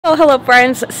Well, hello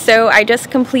friends. So I just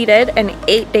completed an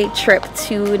 8-day trip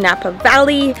to Napa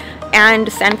Valley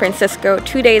and San Francisco,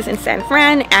 2 days in San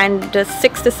Fran and just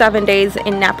 6 to 7 days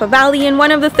in Napa Valley. And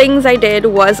one of the things I did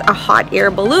was a hot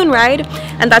air balloon ride,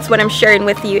 and that's what I'm sharing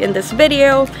with you in this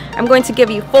video. I'm going to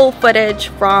give you full footage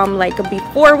from like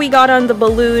before we got on the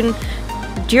balloon,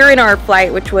 during our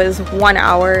flight, which was 1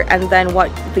 hour, and then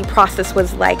what the process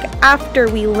was like after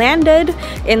we landed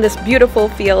in this beautiful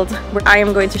field, where I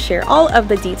am going to share all of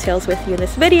the details with you in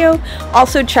this video.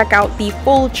 Also check out the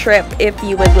full trip if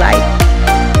you would like.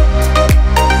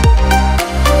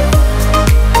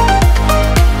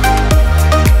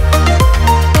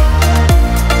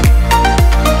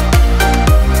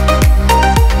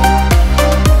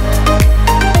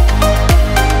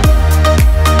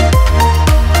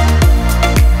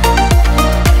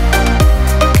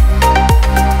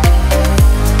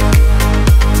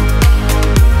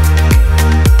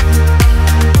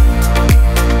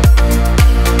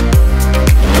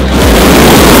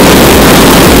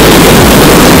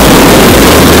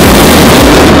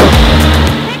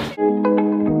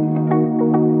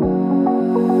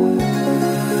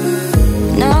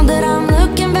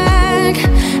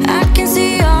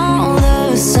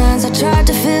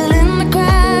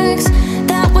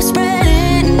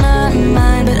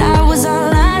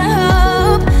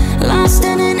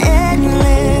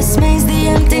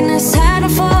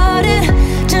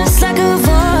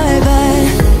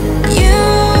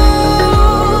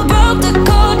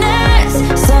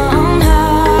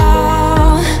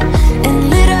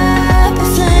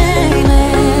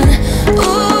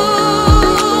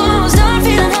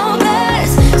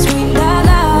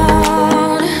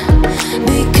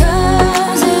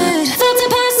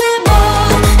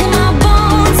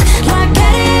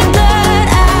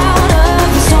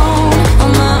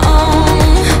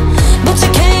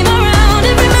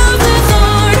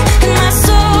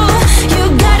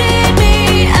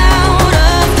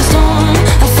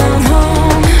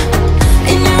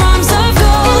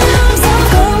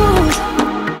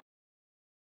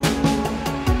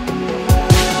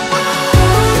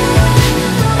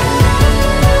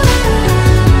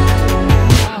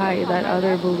 That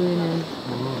other balloon is.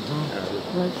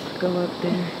 Let's go up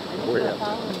there.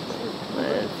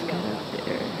 Let's get up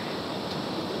there.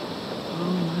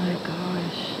 Oh my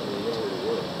gosh.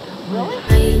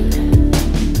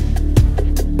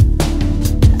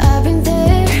 I've been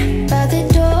there by the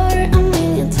door a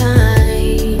million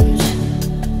times.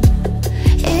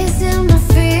 Isn't my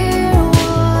fear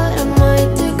what I might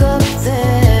dig up there?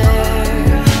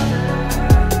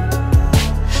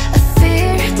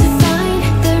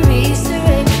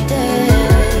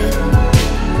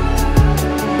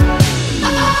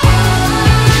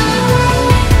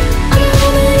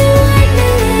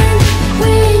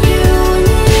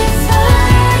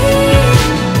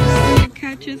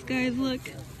 Guys, look,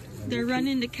 they're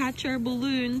running to catch our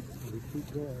balloon.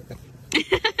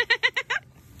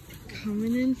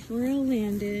 Coming in for a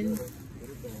landing.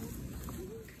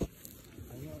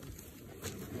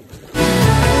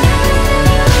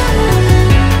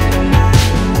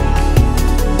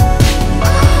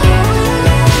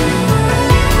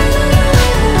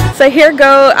 So here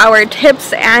go our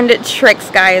tips and tricks,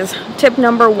 guys. Tip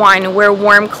number 1, wear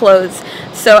warm clothes.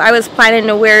 So I was planning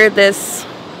to wear this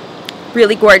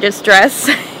really gorgeous dress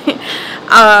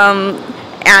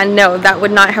and no, that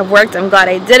would not have worked. I'm glad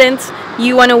I didn't.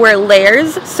 You want to wear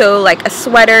layers, so like a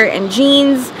sweater and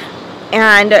jeans,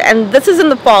 and this is in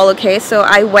the fall, okay? So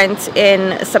I went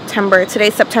in September.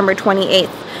 Today's September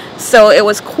 28th, so it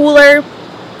was cooler.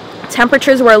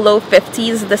 Temperatures were low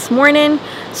 50s this morning,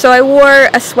 so I wore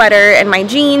a sweater and my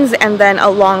jeans and then a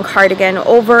long cardigan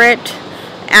over it,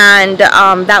 and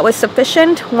that was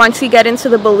sufficient. Once you get into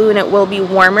the balloon, it will be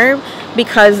warmer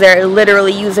because they're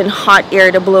literally using hot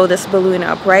air to blow this balloon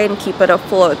up, right, and keep it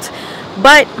afloat.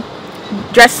 But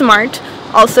dress smart.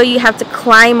 Also, you have to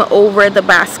climb over the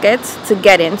basket to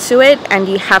get into it, and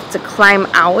you have to climb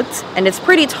out, and it's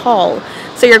pretty tall,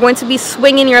 so you're going to be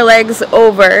swinging your legs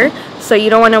over, so you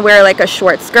don't want to wear like a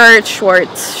short skirt,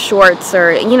 shorts,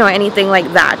 or you know, anything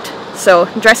like that. So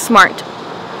dress smart.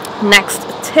 Next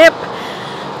tip,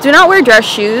 do not wear dress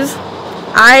shoes.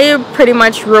 I pretty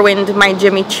much ruined my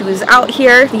Jimmy Choos out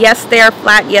here. Yes, they are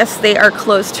flat. Yes, they are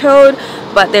closed-toed,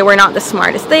 but they were not the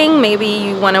smartest thing. Maybe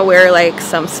you want to wear like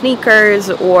some sneakers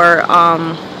or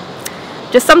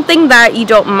just something that you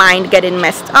don't mind getting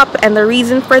messed up. And the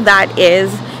reason for that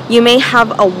is you may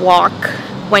have a walk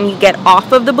when you get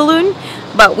off of the balloon,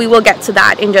 but we will get to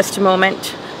that in just a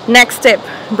moment. Next tip,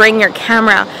 bring your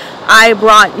camera. I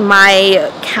brought my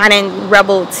Canon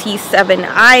Rebel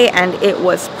T7i, and it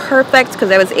was perfect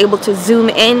because I was able to zoom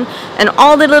in and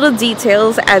all the little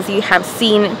details as you have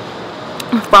seen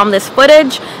from this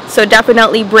footage. So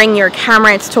definitely bring your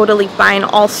camera, it's totally fine.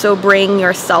 Also bring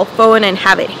your cell phone and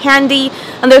have it handy,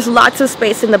 and there's lots of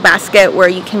space in the basket where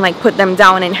you can like put them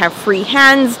down and have free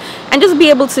hands and just be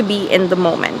able to be in the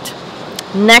moment.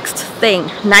 Next thing,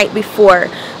 night before.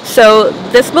 So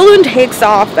this balloon takes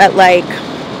off at like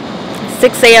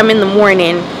 6 a.m. in the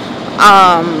morning,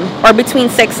 or between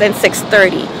 6 and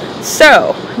 6:30.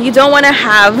 So you don't want to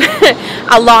have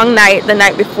a long night the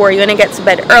night before. You want to get to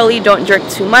bed early, don't drink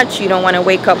too much. You don't want to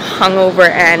wake up hungover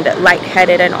and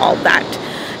lightheaded and all that.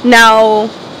 Now,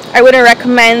 I wouldn't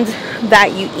recommend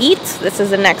that you eat. This is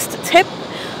the next tip.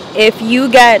 If you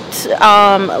get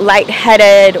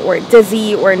lightheaded or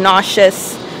dizzy or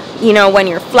nauseous, you know, when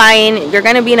you're flying, you're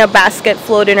going to be in a basket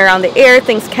floating around the air.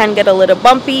 Things can get a little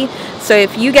bumpy. So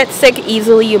if you get sick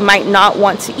easily, you might not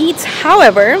want to eat.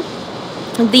 However,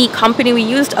 the company we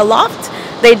used, Aloft,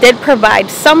 they did provide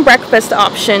some breakfast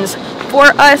options for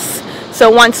us.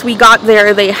 So once we got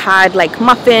there, they had like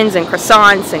muffins and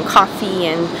croissants and coffee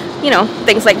and, you know,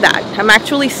 things like that. I'm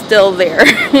actually still there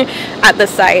at the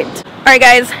site. Alright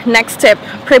guys, next tip,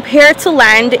 prepare to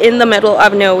land in the middle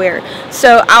of nowhere.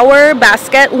 So our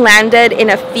basket landed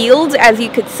in a field. As you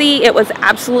could see, it was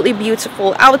absolutely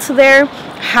beautiful out there.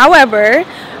 However,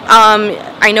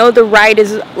 I know the ride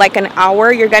is like an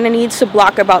hour. You're gonna need to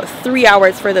block about 3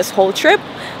 hours for this whole trip,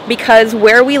 because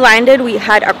where we landed, we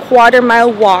had a 1/4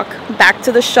 mile walk back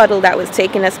to the shuttle that was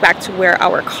taking us back to where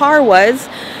our car was,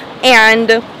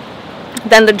 and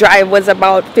then the drive was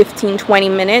about 15-20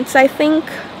 minutes, I think,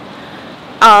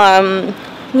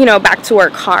 you know, back to our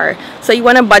car. So you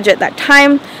want to budget that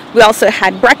time. We also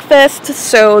had breakfast,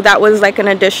 so that was like an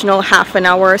additional half an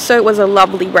hour. So it was a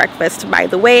lovely breakfast, by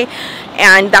the way,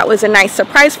 and that was a nice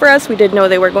surprise for us. We didn't know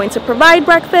they were going to provide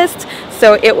breakfast,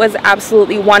 so it was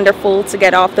absolutely wonderful to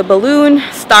get off the balloon,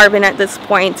 starving at this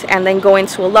point, and then go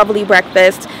into a lovely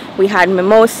breakfast. We had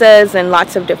mimosas and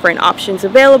lots of different options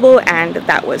available, and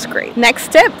that was great.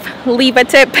 Next tip, leave a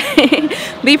tip.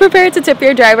 Be prepared to tip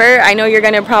your driver. I know you're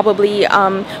gonna probably,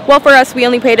 well, for us, we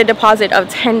only paid a deposit of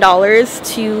 $10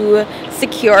 to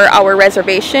secure our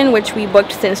reservation, which we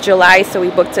booked since July, so we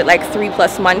booked it like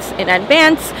 3+ months in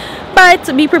advance.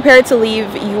 But be prepared to leave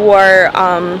your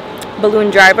balloon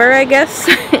driver, I guess,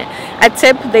 a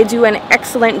tip. They do an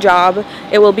excellent job.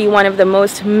 It will be one of the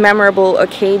most memorable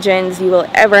occasions you will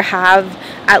ever have.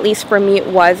 At least for me, it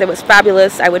was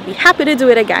fabulous. I would be happy to do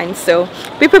it again. So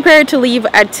be prepared to leave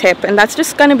a tip, and that's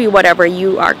just gonna be whatever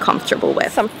you are comfortable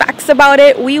with. Some facts about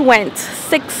it: we went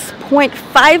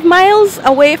 6.5 miles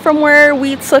away from where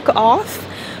we took off.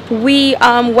 We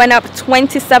went up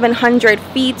 2,700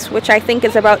 feet, which I think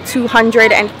is about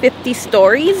 250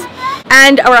 stories.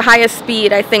 And our highest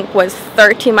speed, I think, was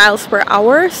 30 miles per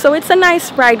hour. So it's a nice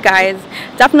ride, guys.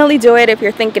 Definitely do it if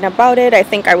you're thinking about it. I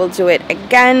think I will do it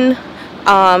again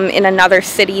in another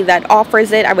city that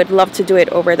offers it. I would love to do it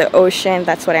over the ocean.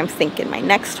 That's what I'm thinking my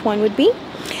next one would be.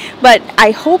 But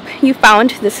I hope you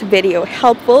found this video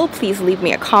helpful. Please leave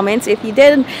me a comment if you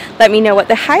did. Let me know what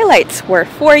the highlights were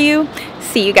for you.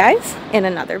 See you guys in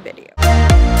another video.